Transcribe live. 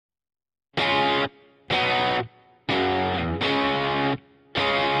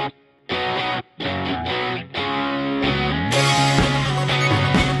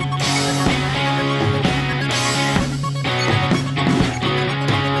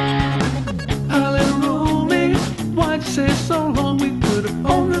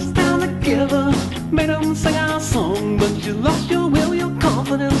You lost your will, your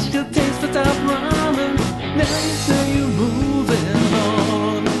confidence, your taste for top ramen. Now you say you're moving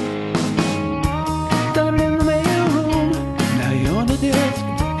on. Started in the mailroom, now you're on the desk.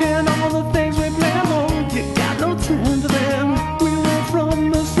 And all the things we planned on, you got no time for them. We went from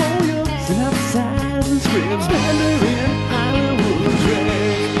the soil, synopsizing scripts, Pandering Hollywood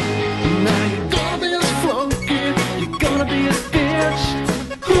dreck. Now you're gonna be as flunky, you're gonna be as bitch.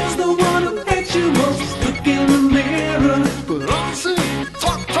 Who's the one who hates you most? Look in the mirror, but also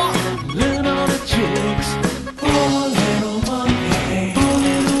talk, learn all the tricks. Poor little monkey,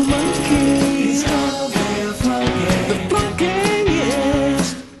 he's gonna be a flunky. The flunky, yes.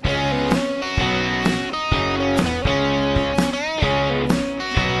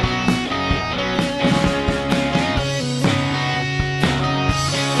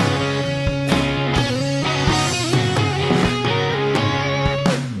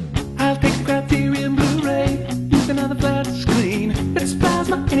 I'll take Criterion blu-ray, use another flat screen. It spies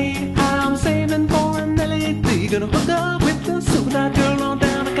my knee, I'm saving for an LED. Gonna hook up with the super girl on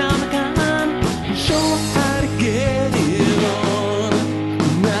down to Comic-Con and show her how to get it on.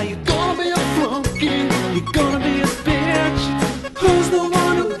 Now you're gonna be a flunky, you're gonna be a bitch. Who's the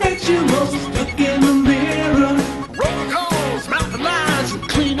one who hates you most? Look in the mirror, roll calls, mouth the lines, and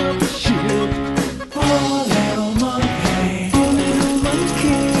clean up the shit. Poor little monkey,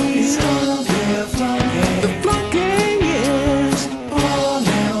 he's gonna be a flunky. The flunky, yes. Poor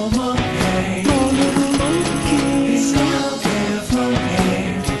little monkey, he's gonna be a flunky.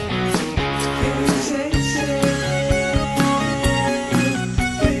 He takes it,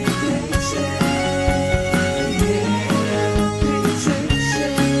 he takes it, yeah.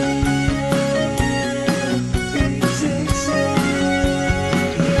 He takes it.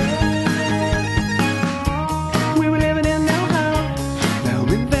 We were living in now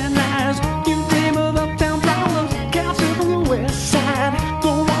in Van Nuys. You dream of uptown problems, castle from the west side.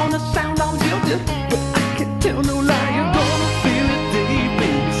 Don't wanna sound all guilty, but I can't tell no lie. You're gonna feel it deep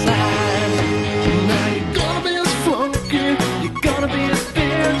inside. Now you're gonna be as flunky, you're gonna be as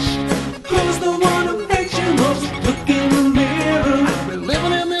bitch. Who's the one who hates you most? Look in the mirror. I've been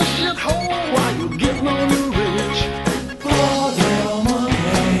living in this shithole while you're getting on your rich. Poor little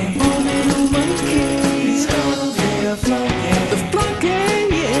monkey, he's gonna be a flunky. The flunky,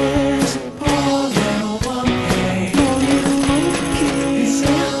 yes. Poor little monkey, he's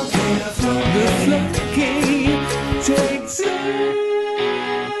gonna be a flunky. The flunky takes it,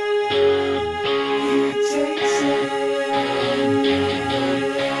 he takes it,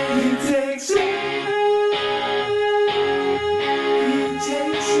 he takes it, he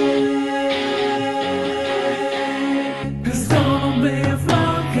takes it. It's gonna be a flunky.